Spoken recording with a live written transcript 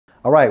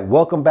All right,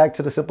 welcome back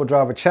to the Simple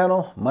Driver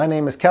channel. My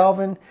name is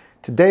Calvin.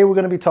 Today we're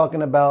going to be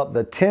talking about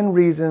the 10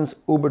 reasons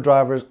Uber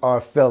drivers are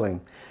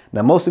failing.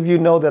 Now, most of you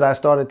know that I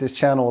started this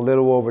channel a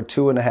little over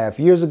 2.5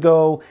 years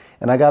ago,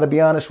 and I got to be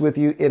honest with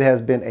you, it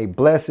has been a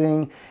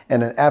blessing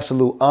and an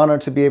absolute honor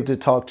to be able to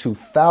talk to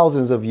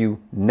thousands of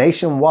you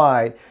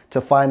nationwide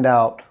to find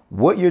out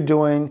what you're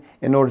doing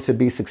in order to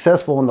be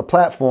successful on the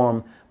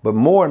platform. But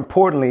more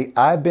importantly,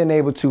 I've been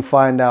able to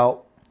find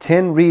out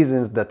 10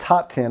 reasons, the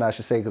top 10, I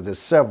should say, because there's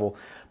several,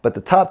 but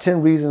the top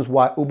 10 reasons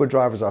why Uber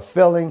drivers are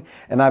failing.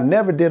 And I've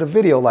never did a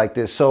video like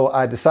this, so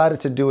I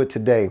decided to do it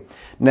today.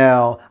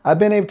 Now, I've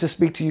been able to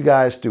speak to you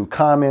guys through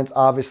comments,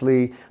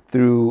 obviously,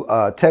 through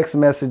text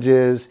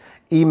messages,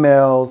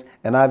 emails,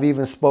 and I've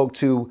even spoke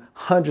to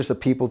hundreds of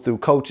people through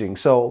coaching.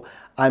 So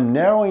I'm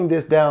narrowing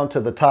this down to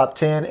the top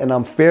 10, and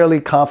I'm fairly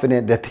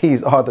confident that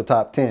these are the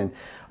top 10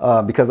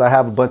 because I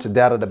have a bunch of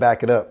data to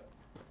back it up.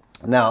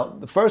 Now,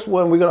 the first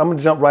one, I'm going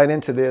to jump right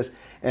into this,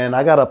 and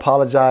I got to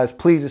apologize.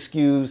 Please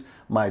excuse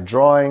my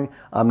drawing.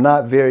 I'm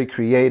not very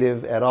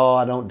creative at all.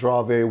 I don't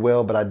draw very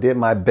well, but I did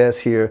my best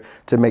here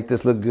to make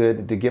this look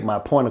good, to get my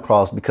point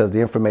across, because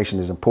the information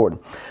is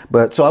important.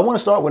 So I want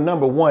to start with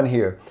number one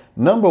here.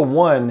 Number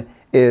one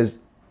is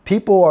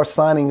people are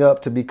signing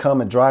up to become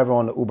a driver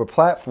on the Uber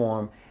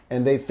platform,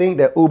 and they think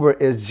that Uber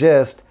is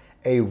just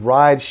a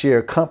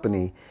rideshare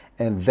company,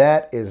 and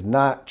that is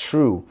not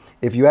true.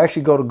 If you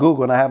actually go to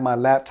Google, and I have my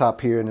laptop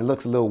here, and it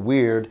looks a little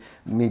weird,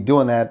 me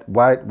doing that,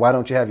 why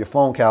don't you have your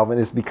phone, Calvin?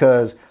 It's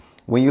because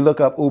when you look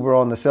up Uber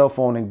on the cell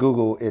phone in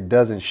Google, it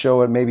doesn't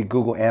show it. Maybe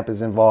Google AMP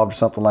is involved or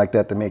something like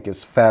that to make it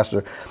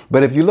faster.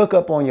 But if you look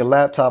up on your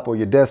laptop or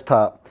your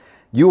desktop,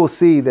 you will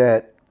see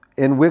that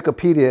in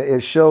Wikipedia,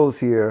 it shows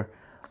here,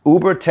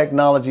 Uber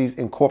Technologies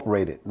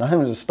Incorporated. Now, I'm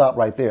going to stop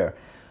right there.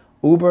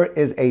 Uber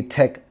is a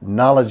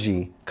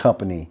technology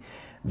company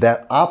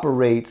that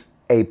operates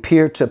a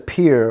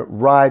peer-to-peer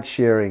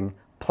ride-sharing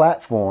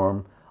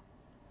platform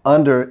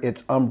under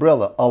its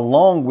umbrella,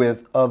 along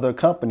with other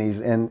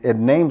companies, and it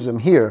names them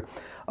here,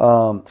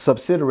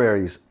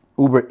 subsidiaries.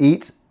 Uber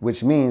Eats,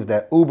 which means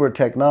that Uber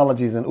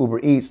Technologies and Uber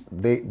Eats,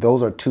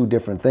 those are two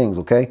different things,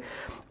 okay?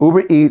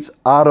 Uber Eats,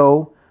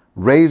 Auto,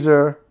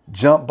 Razor,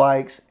 Jump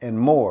Bikes, and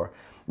more.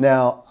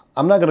 Now,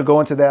 I'm not going to go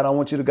into that. I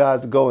want you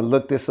guys to go and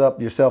look this up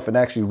yourself and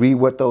actually read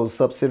what those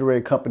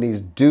subsidiary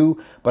companies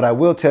do. But I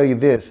will tell you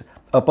this,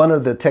 up under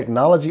the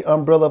technology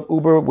umbrella of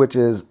Uber, which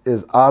is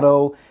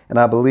Auto, and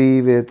I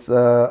believe it's,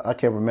 I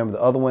can't remember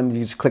the other one.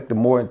 You just click the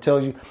more and it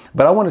tells you.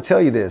 But I want to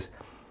tell you this,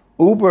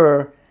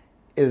 Uber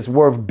is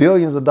worth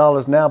billions of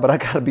dollars now, but I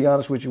got to be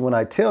honest with you when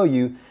I tell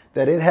you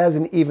that it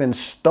hasn't even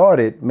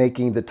started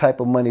making the type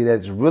of money that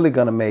it's really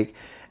going to make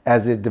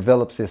as it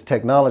develops its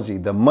technology.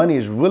 The money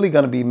is really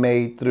going to be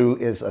made through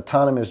its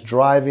autonomous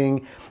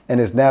driving and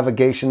its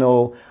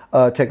navigational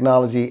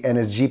technology and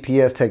its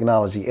GPS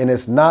technology. And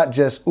it's not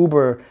just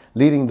Uber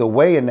leading the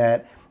way in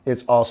that.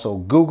 It's also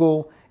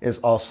Google, it's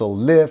also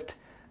Lyft,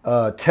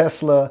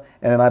 Tesla,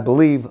 and I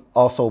believe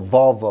also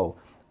Volvo.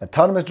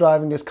 Autonomous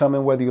driving is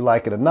coming whether you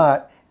like it or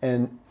not.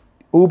 And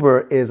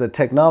Uber is a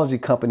technology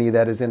company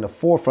that is in the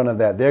forefront of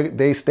that.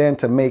 They stand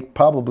to make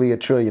probably $1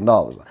 trillion.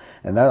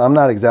 And I'm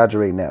not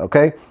exaggerating that,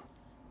 okay?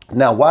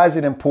 Now, why is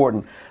it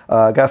important?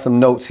 I got some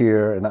notes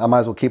here, and I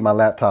might as well keep my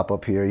laptop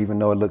up here, even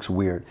though it looks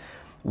weird.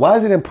 Why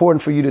is it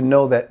important for you to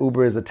know that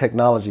Uber is a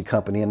technology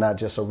company and not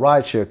just a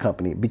rideshare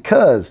company?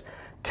 Because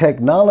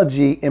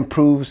technology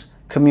improves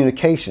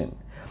communication.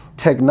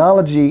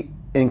 Technology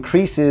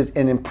increases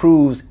and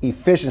improves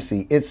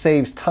efficiency. It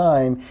saves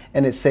time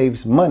and it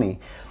saves money.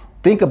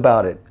 Think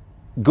about it.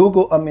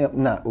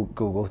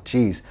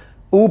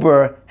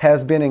 Uber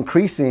has been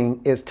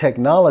increasing its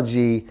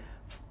technology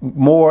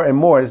more and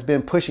more. It's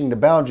been pushing the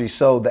boundaries.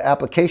 So the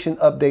application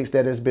updates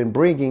that it's been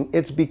bringing,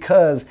 it's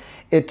because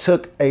it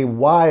took a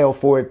while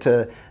for it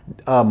to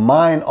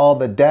mine all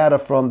the data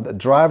from the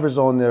drivers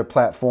on their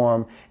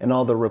platform and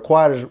all the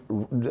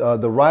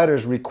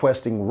riders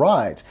requesting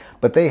rides.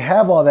 But they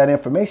have all that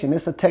information.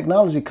 It's a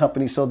technology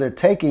company, so they're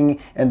taking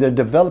and they're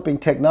developing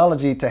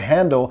technology to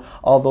handle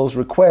all those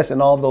requests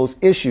and all those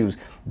issues.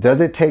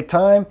 Does it take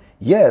time?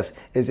 Yes.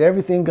 Is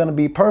everything going to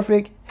be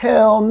perfect?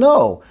 Hell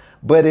no.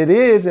 But it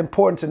is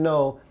important to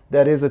know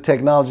that is a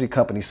technology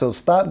company. So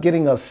stop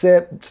getting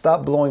upset,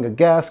 stop blowing a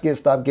gasket,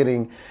 stop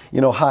getting,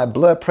 high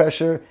blood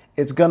pressure.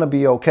 It's gonna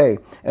be okay.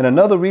 And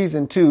another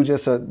reason too,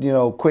 just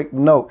a quick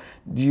note,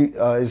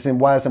 is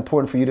why it's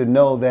important for you to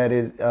know that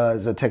it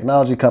is a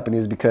technology company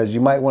is because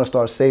you might want to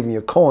start saving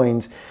your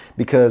coins,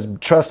 because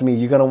trust me,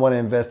 you're gonna want to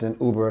invest in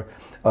Uber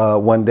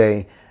one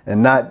day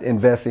and not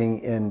investing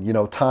in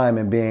time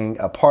and being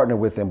a partner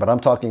with them. But I'm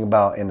talking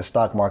about in the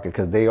stock market,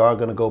 because they are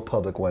gonna go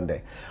public one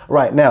day.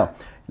 Right now,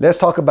 let's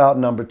talk about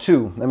number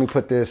two. Let me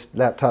put this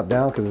laptop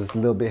down because it's a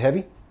little bit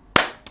heavy.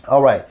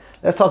 All right,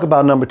 let's talk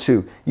about number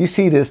two. You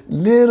see this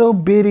little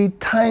bitty,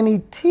 tiny,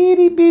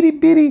 teeny bitty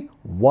bitty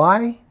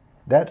Y?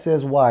 That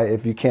says Y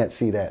if you can't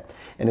see that.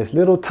 And it's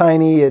little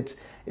tiny, it's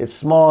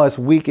small, it's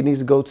weak, it needs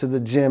to go to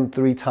the gym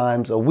 3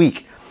 times a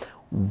week.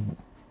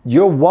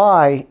 Your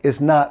Y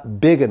is not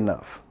big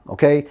enough,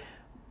 okay?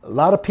 A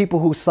lot of people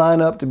who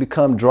sign up to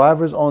become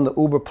drivers on the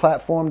Uber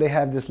platform, they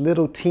have this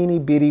little teeny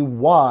bitty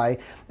why,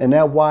 and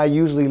that why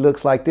usually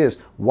looks like this.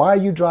 Why are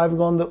you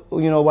driving on the,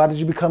 why did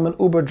you become an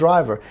Uber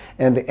driver?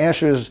 And the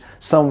answer is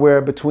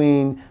somewhere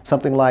between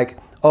something like,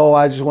 oh,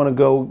 I just want to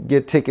go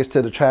get tickets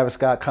to the Travis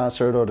Scott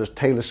concert or the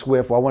Taylor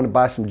Swift, or I want to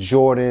buy some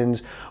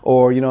Jordans,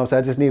 or,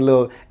 I just need a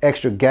little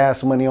extra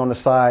gas money on the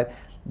side.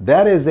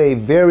 That is a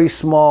very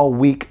small,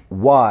 weak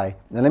why.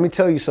 And let me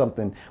tell you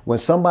something. When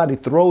somebody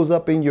throws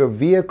up in your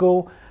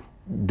vehicle,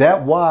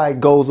 that why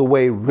goes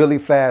away really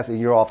fast and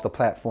you're off the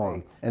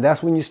platform. And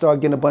that's when you start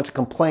getting a bunch of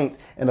complaints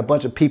and a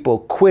bunch of people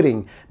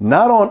quitting,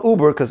 not on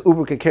Uber, because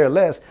Uber could care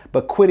less,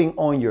 but quitting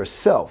on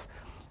yourself.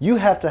 You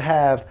have to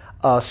have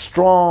a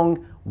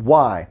strong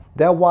why.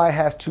 That why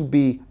has to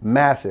be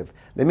massive.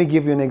 Let me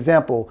give you an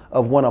example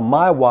of one of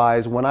my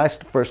whys when I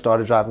first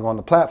started driving on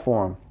the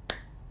platform.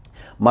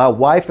 My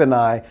wife and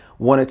I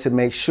wanted to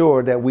make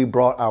sure that we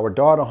brought our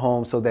daughter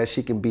home so that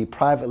she can be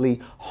privately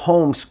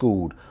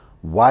homeschooled.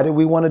 Why did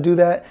we want to do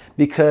that?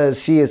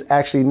 Because she is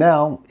actually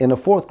now in the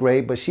 4th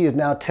grade, but she is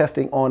now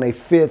testing on a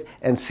 5th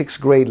and 6th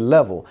grade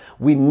level.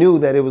 We knew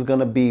that it was going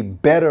to be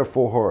better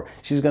for her.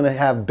 She's going to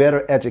have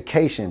better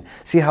education.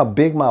 See how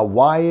big my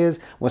why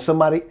is? When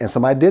somebody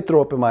did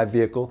throw up in my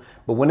vehicle,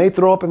 but when they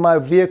throw up in my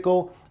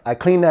vehicle, I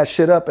clean that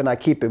shit up and I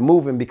keep it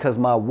moving because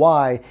my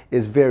why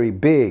is very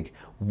big.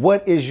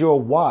 What is your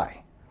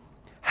why?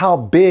 How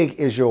big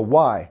is your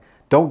why?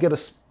 Don't get a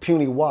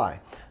puny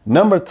why.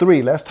 Number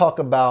 3, let's talk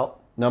about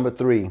number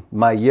 3,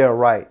 my yeah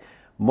right.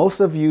 Most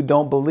of you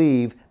don't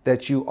believe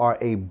that you are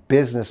a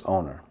business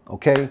owner,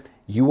 okay?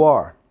 You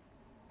are.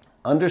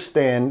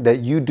 Understand that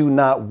you do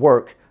not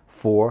work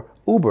for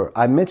Uber.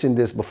 I mentioned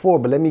this before,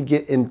 but let me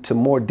get into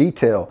more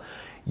detail.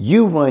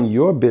 You run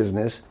your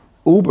business,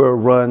 Uber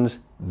runs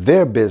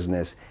their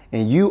business,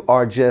 and you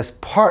are just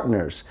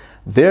partners.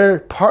 They're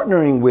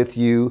partnering with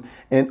you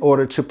in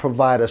order to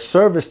provide a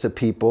service to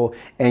people,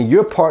 and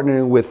you're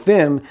partnering with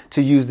them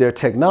to use their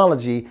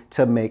technology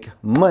to make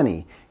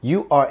money.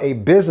 You are a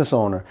business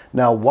owner.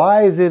 Now,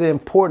 why is it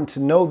important to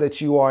know that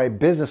you are a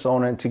business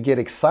owner and to get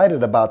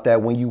excited about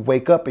that when you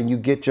wake up and you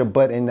get your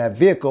butt in that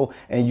vehicle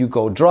and you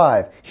go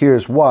drive?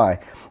 Here's why.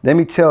 Let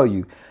me tell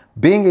you,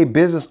 being a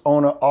business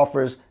owner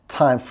offers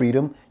time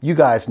freedom. You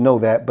guys know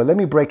that, but let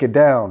me break it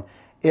down.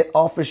 It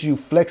offers you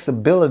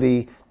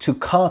flexibility to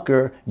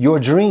conquer your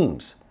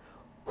dreams.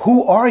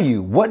 Who are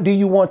you? What do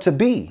you want to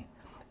be?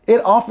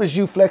 It offers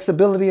you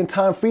flexibility and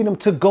time freedom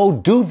to go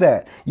do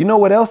that. You know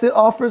what else it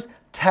offers?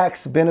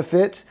 Tax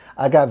benefits.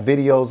 I got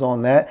videos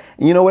on that.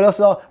 And you know what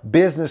else?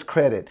 Business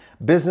credit,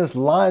 business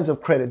lines of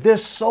credit.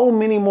 There's so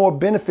many more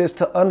benefits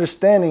to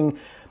understanding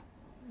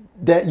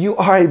that you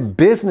are a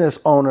business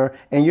owner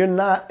and you're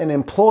not an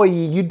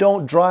employee. You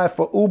don't drive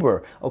for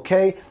Uber,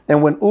 okay?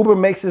 And when Uber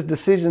makes this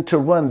decision to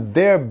run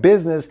their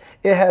business,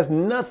 it has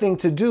nothing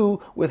to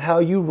do with how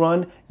you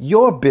run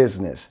your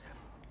business.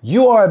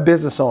 You are a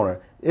business owner.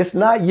 It's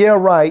not yeah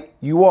right,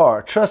 you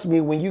are. Trust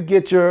me, when you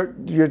get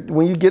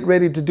when you get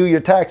ready to do your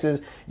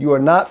taxes, you are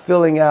not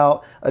filling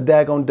out a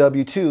daggone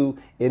W-2.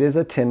 It is a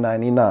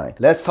 1099.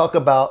 Let's talk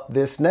about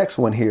this next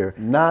one here.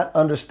 Not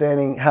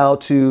understanding how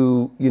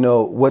to,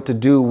 what to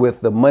do with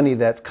the money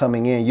that's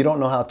coming in. You don't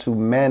know how to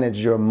manage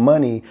your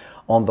money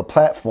on the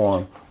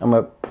platform. I'm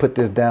gonna put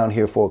this down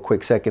here for a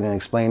quick second and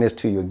explain this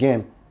to you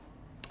again.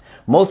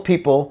 Most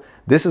people,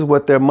 this is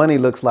what their money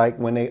looks like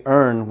when they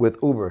earn with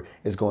Uber.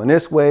 It's going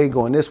this way,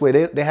 going this way.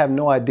 They have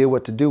no idea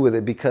what to do with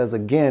it because,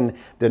 again,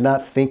 they're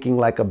not thinking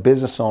like a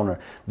business owner.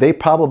 They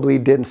probably you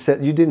didn't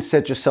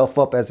set yourself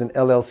up as an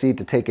LLC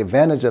to take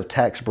advantage of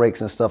tax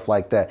breaks and stuff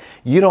like that.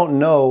 You don't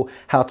know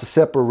how to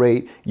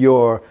separate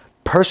your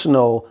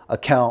personal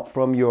account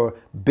from your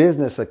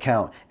business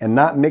account and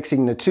not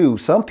mixing the two.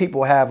 Some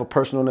people have a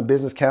personal and a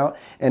business account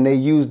and they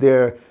use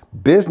their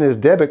business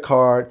debit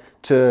card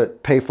to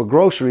pay for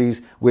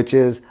groceries, which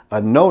is a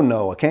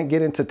no-no. I can't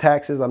get into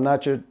taxes. I'm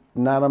not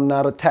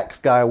a tax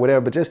guy or whatever,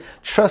 but just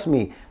trust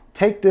me,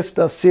 take this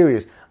stuff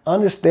serious.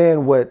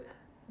 Understand what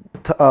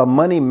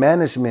money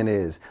management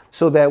is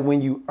so that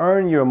when you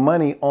earn your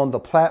money on the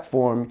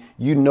platform,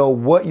 you know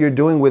what you're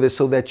doing with it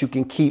so that you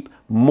can keep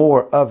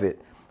more of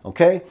it.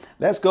 Okay,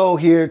 let's go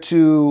here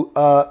to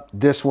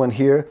this one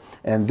here.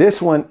 And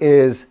this one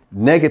is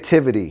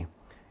negativity.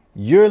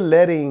 You're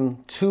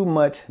letting too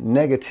much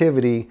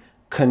negativity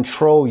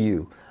control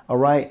you. All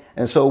right.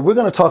 And so we're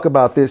going to talk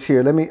about this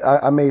here.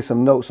 I made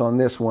some notes on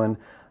this one.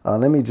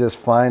 Let me just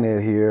find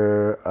it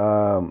here.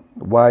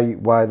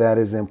 Why that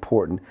is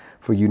important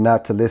for you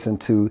not to listen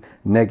to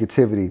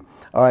negativity.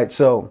 All right.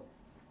 So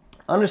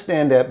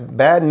understand that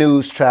bad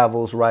news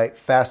travels right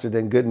faster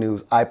than good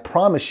news. I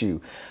promise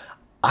you.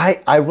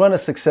 I run a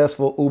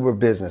successful Uber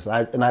business,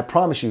 and I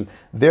promise you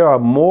there are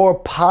more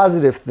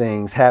positive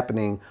things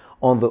happening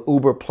on the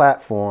Uber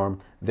platform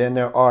than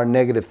there are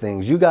negative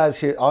things. You guys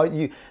hear,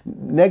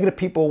 negative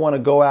people want to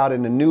go out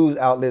and the news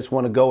outlets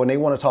want to go and they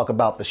want to talk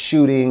about the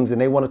shootings and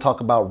they want to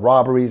talk about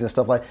robberies and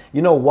stuff like that.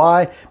 You know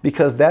why?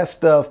 Because that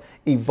stuff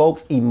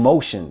evokes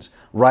emotions.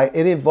 right?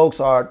 It invokes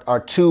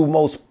our two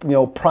most,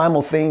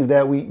 primal things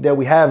that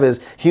we have as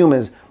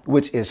humans,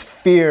 which is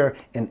fear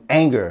and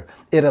anger.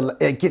 It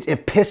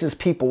pisses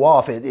people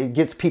off. It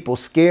gets people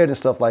scared and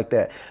stuff like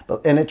that.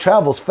 And it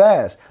travels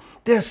fast.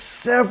 There's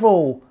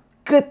several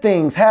good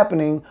things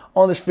happening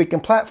on this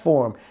freaking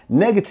platform.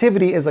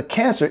 Negativity is a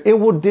cancer. It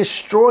will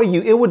destroy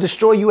you. It will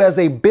destroy you as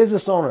a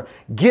business owner.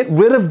 Get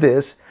rid of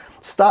this.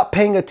 Stop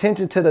paying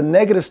attention to the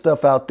negative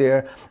stuff out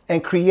there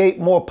and create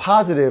more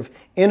positive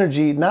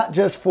energy, not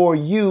just for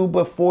you,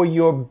 but for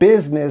your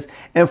business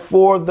and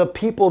for the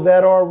people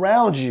that are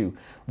around you.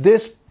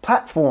 This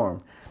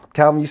platform,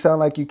 Calvin, you sound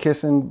like you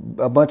kissing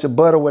a bunch of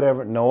butt or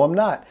whatever. No, I'm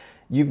not.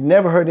 You've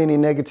never heard any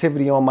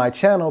negativity on my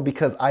channel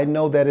because I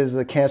know that is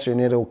a cancer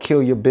and it'll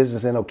kill your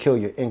business and it'll kill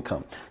your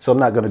income. So I'm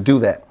not going to do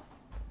that.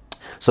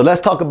 So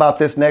let's talk about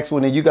this next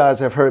one. And you guys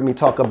have heard me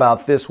talk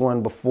about this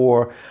one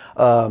before.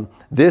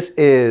 This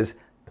is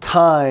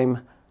time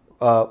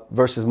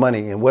versus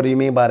money. And what do you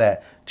mean by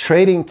that?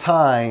 Trading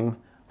time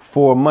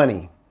for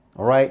money.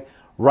 All right.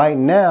 Right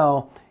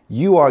now,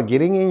 you are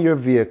getting in your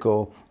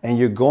vehicle and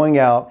you're going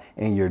out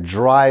and you're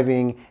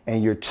driving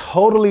and you're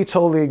totally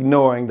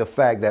ignoring the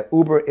fact that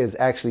Uber is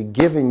actually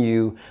giving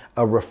you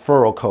a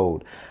referral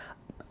code.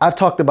 I've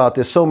talked about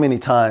this so many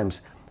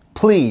times.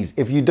 Please,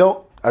 if you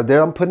don't,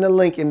 I'm putting a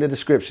link in the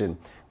description.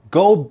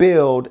 Go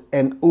build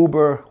an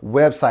Uber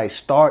website.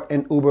 Start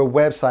an Uber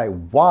website.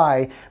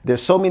 Why?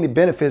 There's so many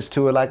benefits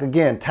to it, like,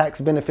 again, tax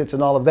benefits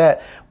and all of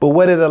that. But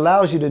what it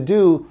allows you to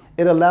do,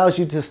 it allows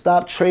you to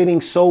stop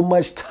trading so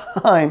much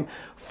time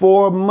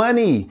for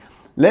money.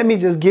 Let me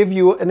just give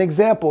you an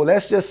example.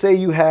 Let's just say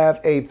you have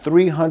a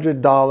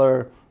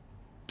 $300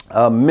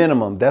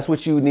 minimum. That's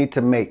what you need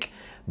to make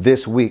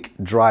this week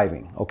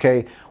driving.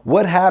 Okay.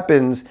 What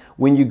happens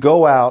when you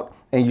go out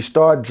and you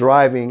start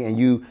driving and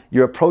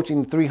you're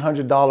approaching the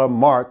 $300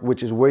 mark,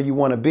 which is where you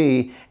want to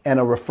be, and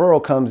a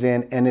referral comes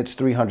in and it's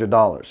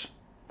 $300?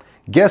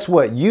 Guess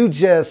what? You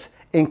just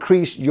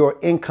increased your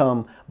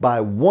income by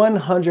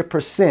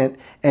 100%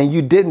 and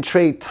you didn't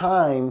trade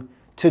time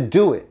to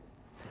do it.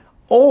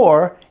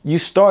 Or you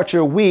start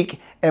your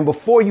week and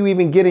before you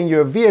even get in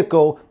your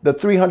vehicle, the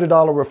 $300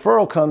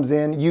 referral comes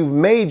in. You've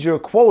made your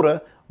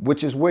quota,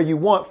 which is where you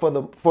want for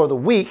the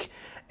week,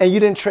 and you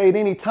didn't trade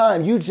any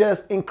time. You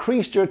just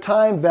increased your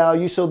time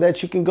value so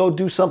that you can go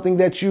do something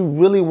that you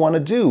really want to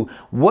do.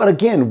 What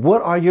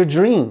are your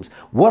dreams?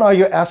 What are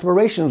your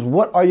aspirations?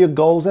 What are your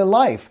goals in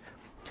life?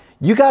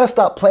 You got to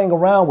stop playing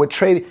around with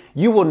trading.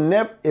 You will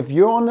never, if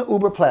you're on the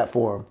Uber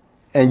platform,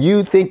 and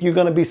you think you're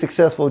going to be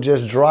successful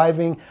just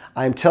driving,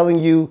 I'm telling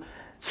you,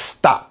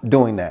 stop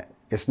doing that.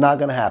 It's not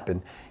going to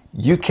happen.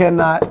 You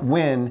cannot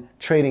win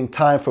trading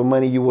time for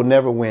money. You will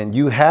never win.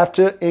 You have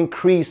to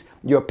increase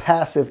your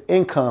passive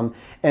income.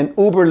 And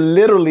Uber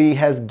literally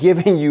has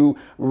given you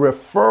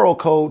referral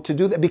code to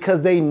do that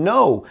because they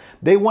know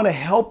they want to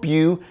help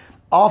you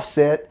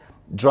offset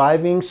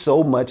driving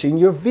so much in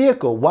your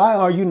vehicle. Why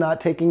are you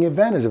not taking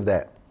advantage of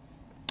that?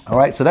 All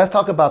right, so let's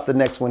talk about the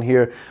next one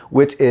here,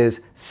 which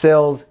is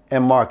sales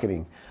and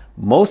marketing.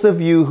 Most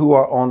of you who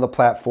are on the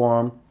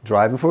platform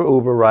driving for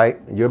Uber, right?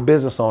 You're a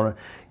business owner.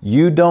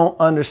 You don't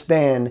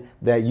understand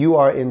that you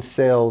are in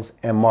sales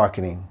and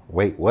marketing.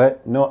 Wait,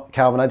 what? No,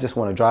 Calvin, I just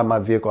want to drive my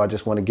vehicle. I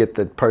just want to get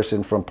the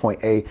person from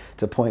point A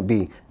to point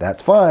B.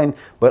 That's fine,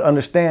 but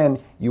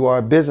understand you are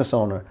a business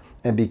owner.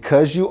 And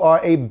because you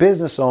are a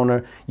business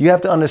owner, you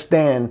have to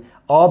understand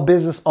all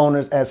business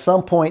owners at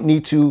some point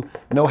need to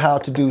know how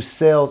to do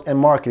sales and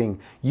marketing.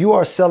 You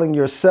are selling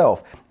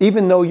yourself.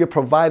 Even though you're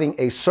providing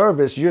a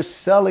service, you're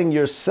selling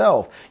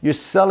yourself. You're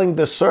selling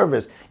the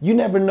service. You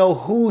never know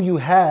who you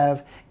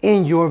have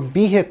in your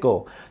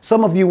vehicle.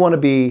 Some of you want to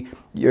be,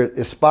 you're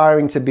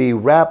aspiring to be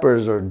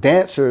rappers or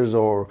dancers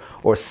or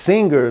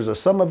singers, or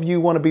some of you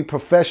want to be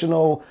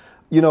professional,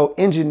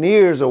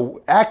 engineers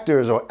or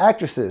actors or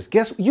actresses.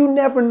 Guess you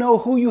never know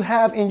who you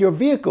have in your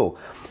vehicle.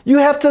 You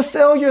have to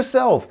sell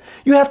yourself.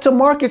 You have to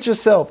market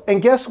yourself.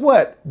 And guess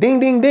what? Ding,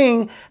 ding,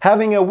 ding.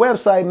 Having a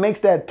website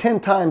makes that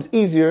 10 times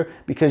easier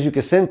because you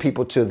can send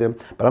people to them.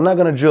 But I'm not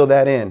going to drill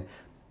that in.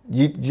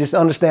 You just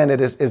understand that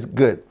it's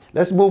good.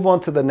 Let's move on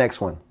to the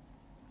next one.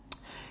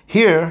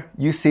 Here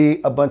you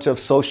see a bunch of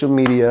social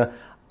media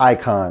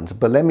icons,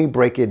 but let me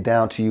break it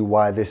down to you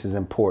why this is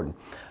important.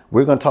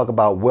 We're going to talk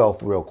about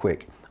wealth real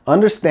quick.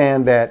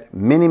 Understand that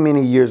many,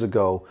 many years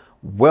ago,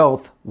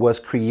 wealth was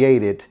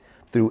created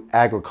through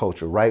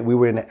agriculture, right? We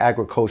were in the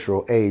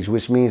agricultural age,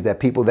 which means that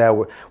people that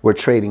were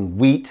trading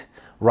wheat,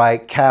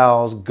 right?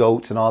 Cows,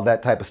 goats, and all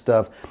that type of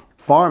stuff.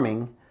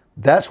 Farming,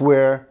 that's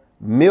where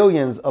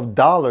millions of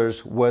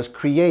dollars was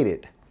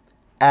created.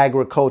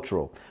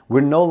 Agricultural. We're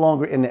no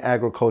longer in the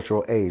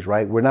agricultural age,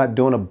 right? We're not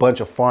doing a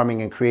bunch of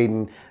farming and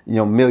creating,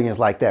 millions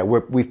like that.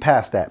 We've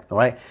passed that, all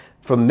right?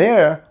 From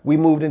there, we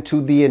moved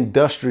into the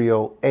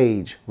industrial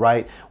age,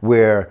 right?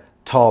 Where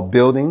tall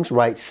buildings,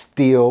 right?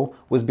 Steel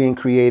was being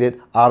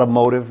created,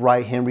 automotive,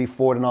 right? Henry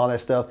Ford and all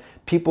that stuff.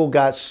 People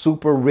got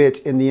super rich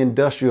in the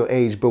industrial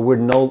age, but we're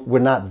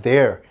not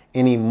there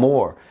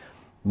anymore.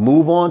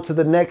 Move on to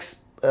the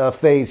next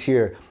phase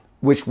here.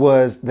 which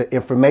was the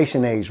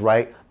information age,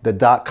 right? The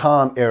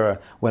dot-com era,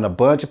 when a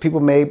bunch of people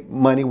made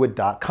money with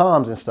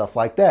dot-coms and stuff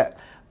like that.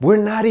 We're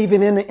not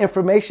even in the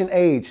information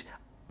age.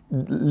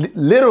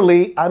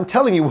 Literally, I'm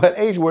telling you what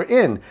age we're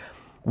in.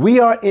 We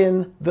are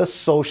in the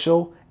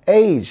social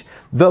age.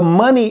 The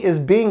money is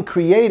being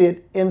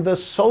created in the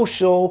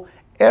social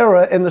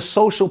era and the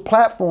social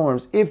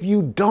platforms. If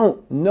you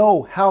don't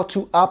know how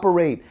to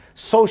operate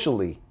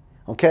socially,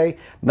 okay,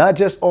 not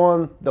just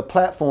on the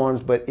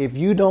platforms, but if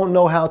you don't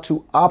know how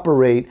to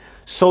operate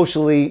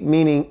socially,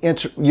 meaning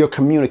your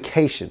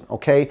communication,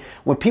 okay,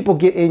 when people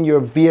get in your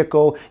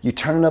vehicle, you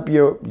turn up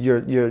your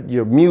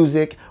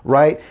music,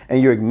 right,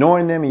 and you're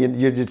ignoring them, and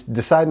you're just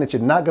deciding that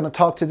you're not going to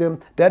talk to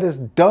them, that is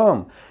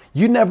dumb.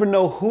 You never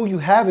know who you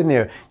have in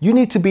there. You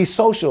need to be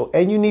social,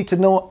 and you need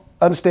to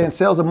understand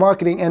sales and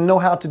marketing and know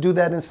how to do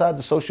that inside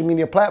the social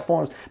media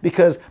platforms,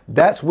 because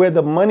that's where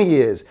the money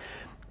is.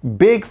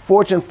 Big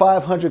Fortune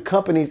 500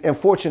 companies and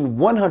Fortune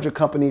 100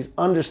 companies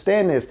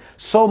understand this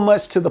so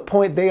much to the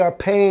point they are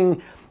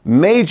paying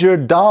major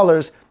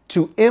dollars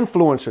to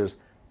influencers.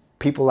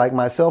 People like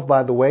myself,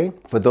 by the way,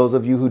 for those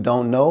of you who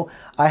don't know,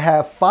 I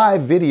have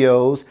 5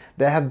 videos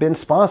that have been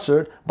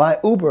sponsored by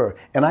Uber.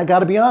 And I got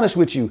to be honest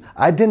with you,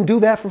 I didn't do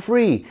that for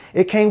free.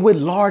 It came with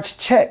large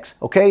checks,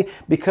 okay?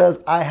 Because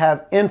I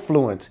have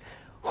influence.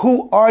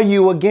 Who are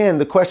you? Again,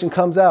 the question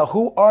comes out,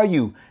 who are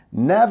you?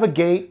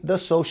 Navigate the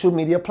social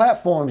media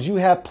platforms. You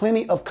have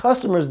plenty of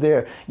customers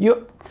there.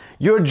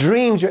 Your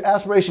dreams, your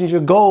aspirations,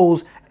 your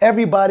goals,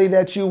 everybody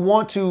that you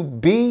want to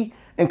be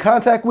in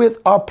contact with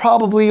are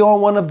probably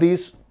on one of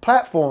these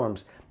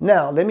platforms.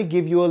 Now, let me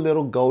give you a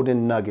little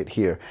golden nugget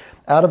here.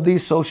 Out of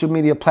these social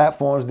media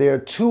platforms, there are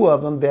 2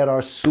 of them that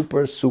are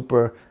super,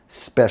 super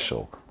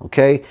special,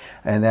 okay?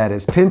 And that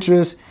is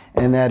Pinterest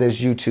and that is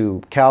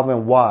YouTube.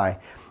 Calvin, why?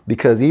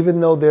 Because even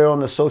though they're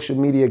on the social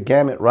media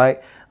gamut,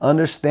 right?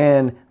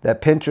 Understand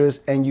that Pinterest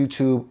and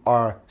YouTube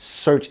are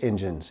search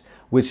engines,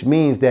 which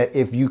means that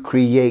if you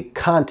create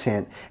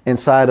content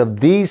inside of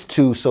these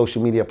 2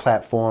 social media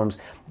platforms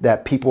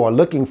that people are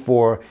looking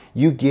for,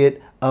 you get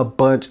a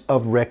bunch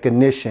of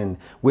recognition,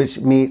 which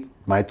means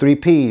my 3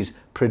 P's: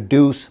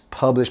 produce,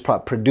 publish,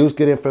 produce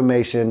good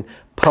information,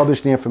 publish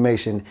the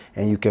information,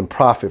 and you can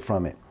profit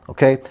from it.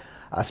 Okay,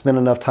 I spent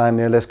enough time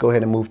there. Let's go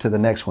ahead and move to the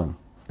next one.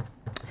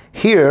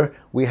 Here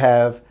we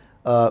have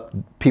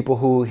people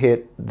who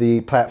hit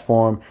the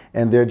platform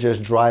and they're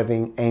just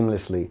driving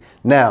aimlessly.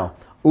 Now,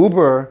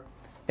 Uber,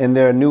 in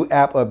their new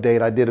app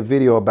update, I did a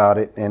video about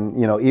it, and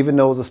even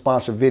though it was a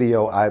sponsored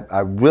video, I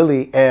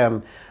really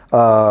am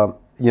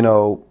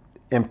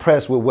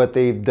impressed with what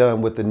they've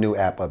done with the new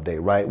app update,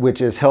 right?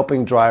 Which is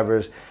helping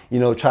drivers,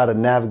 try to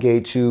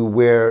navigate to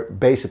where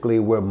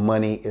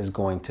money is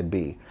going to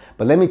be.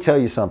 But let me tell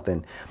you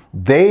something.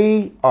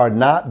 They are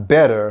not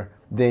better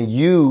than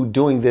you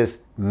doing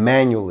this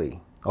manually.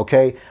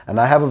 Okay, and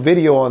I have a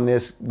video on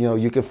this,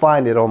 you can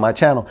find it on my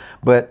channel,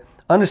 but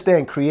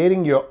understand,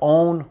 creating your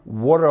own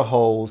water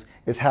hose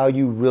is how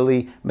you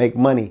really make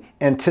money.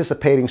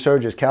 Anticipating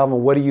surges.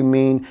 Calvin, what do you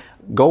mean?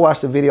 Go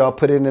watch the video. I'll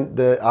put it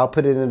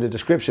in the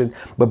description.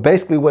 But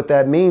basically what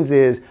that means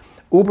is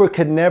Uber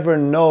could never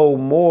know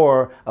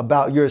more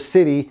about your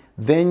city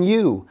than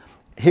you.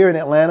 Here in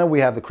Atlanta, we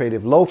have the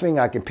creative loafing.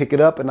 I can pick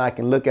it up and I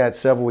can look at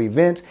several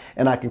events,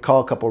 and I can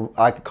call a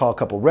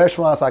couple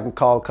restaurants, I can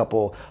call a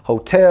couple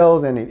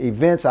hotels and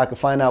events. I can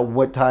find out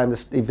what time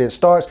this event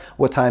starts,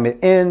 what time it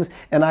ends,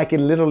 and I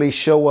can literally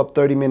show up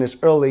 30 minutes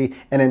early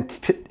and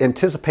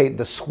anticipate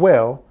the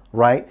swell,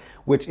 right?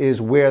 Which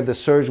is where the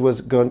surge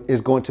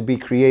is going to be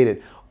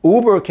created.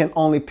 Uber can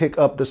only pick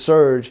up the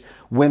surge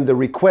when the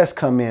requests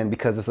come in,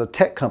 because it's a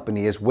tech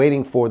company, it's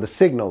waiting for the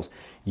signals.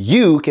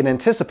 You can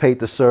anticipate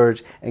the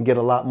surge and get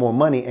a lot more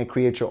money and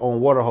create your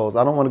own water hose.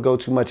 I don't want to go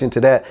too much into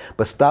that,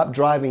 but stop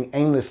driving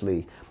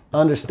aimlessly.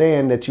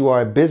 Understand that you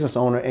are a business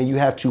owner and you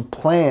have to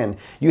plan.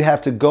 You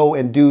have to go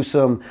and do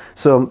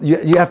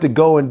you have to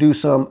go and do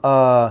some,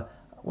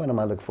 what am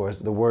I looking for?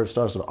 The word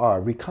starts with R.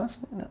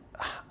 Reconstruct?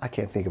 I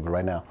can't think of it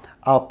right now.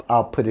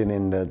 I'll put it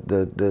in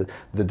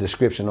the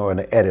description or in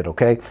the edit,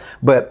 okay?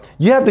 But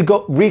you have to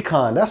go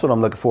recon. That's what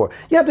I'm looking for.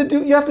 You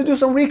have to do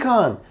some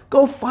recon.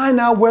 Go find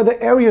out where the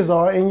areas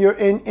are in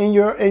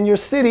your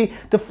city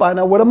to find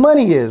out where the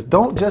money is.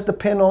 Don't just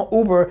depend on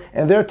Uber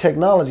and their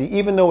technology.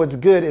 Even though it's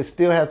good, it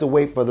still has to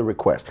wait for the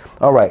request.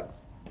 All right.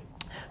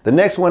 The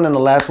next one and the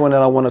last one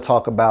that I want to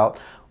talk about,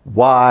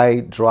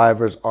 why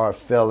drivers are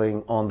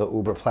failing on the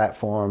Uber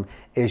platform,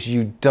 is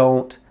you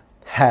don't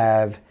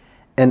have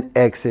an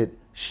exit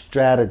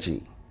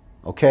strategy.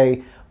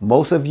 Okay,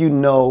 most of you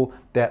know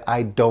that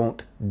I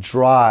don't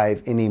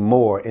drive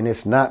anymore, and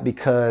it's not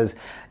because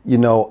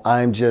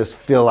I'm just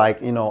feel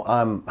like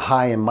I'm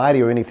high and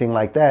mighty or anything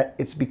like that.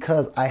 It's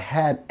because I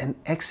had an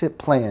exit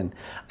plan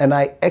and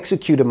I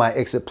executed my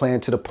exit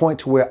plan to the point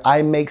to where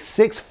I make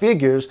 6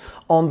 figures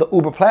on the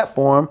Uber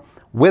platform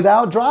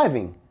without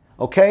driving.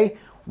 Okay,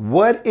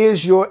 what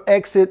is your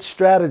exit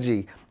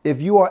strategy?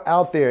 if you are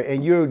out there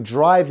and you're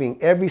driving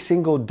every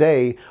single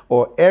day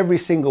or every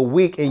single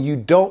week and you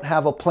don't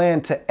have a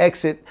plan to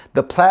exit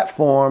the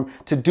platform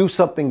to do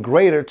something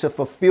greater, to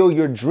fulfill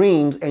your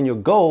dreams and your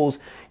goals,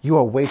 you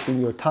are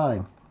wasting your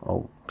time.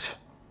 Oh,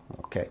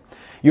 okay.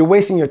 You're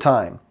wasting your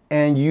time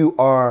and you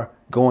are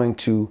going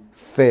to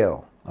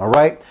fail. All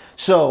right.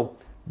 So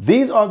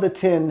these are the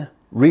 10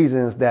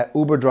 reasons that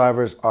Uber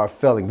drivers are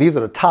failing. These are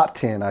the top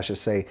 10, I should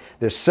say.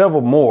 There's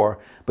several more,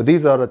 but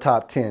these are the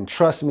top 10.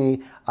 Trust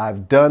me,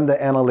 I've done the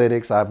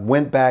analytics. I've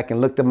went back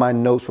and looked at my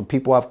notes from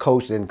people I've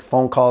coached and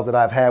phone calls that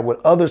I've had with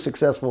other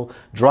successful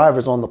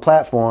drivers on the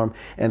platform,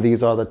 and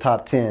these are the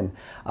top 10.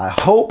 I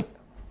hope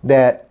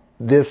that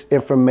this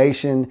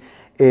information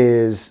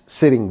is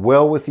sitting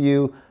well with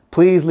you.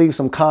 Please leave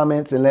some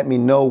comments and let me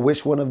know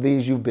which one of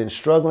these you've been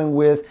struggling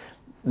with.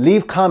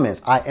 Leave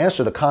comments. I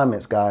answer the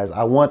comments, guys.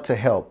 I want to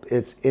help.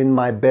 It's in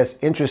my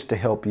best interest to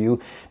help you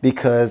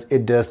because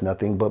it does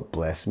nothing but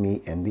bless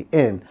me in the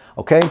end.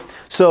 Okay,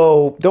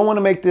 so don't want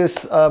to make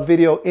this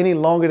video any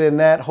longer than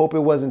that. Hope it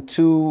wasn't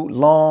too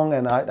long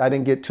and I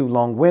didn't get too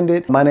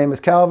long-winded. My name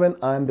is Calvin.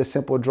 I'm the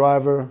Simple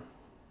Driver.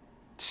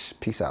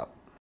 Peace out.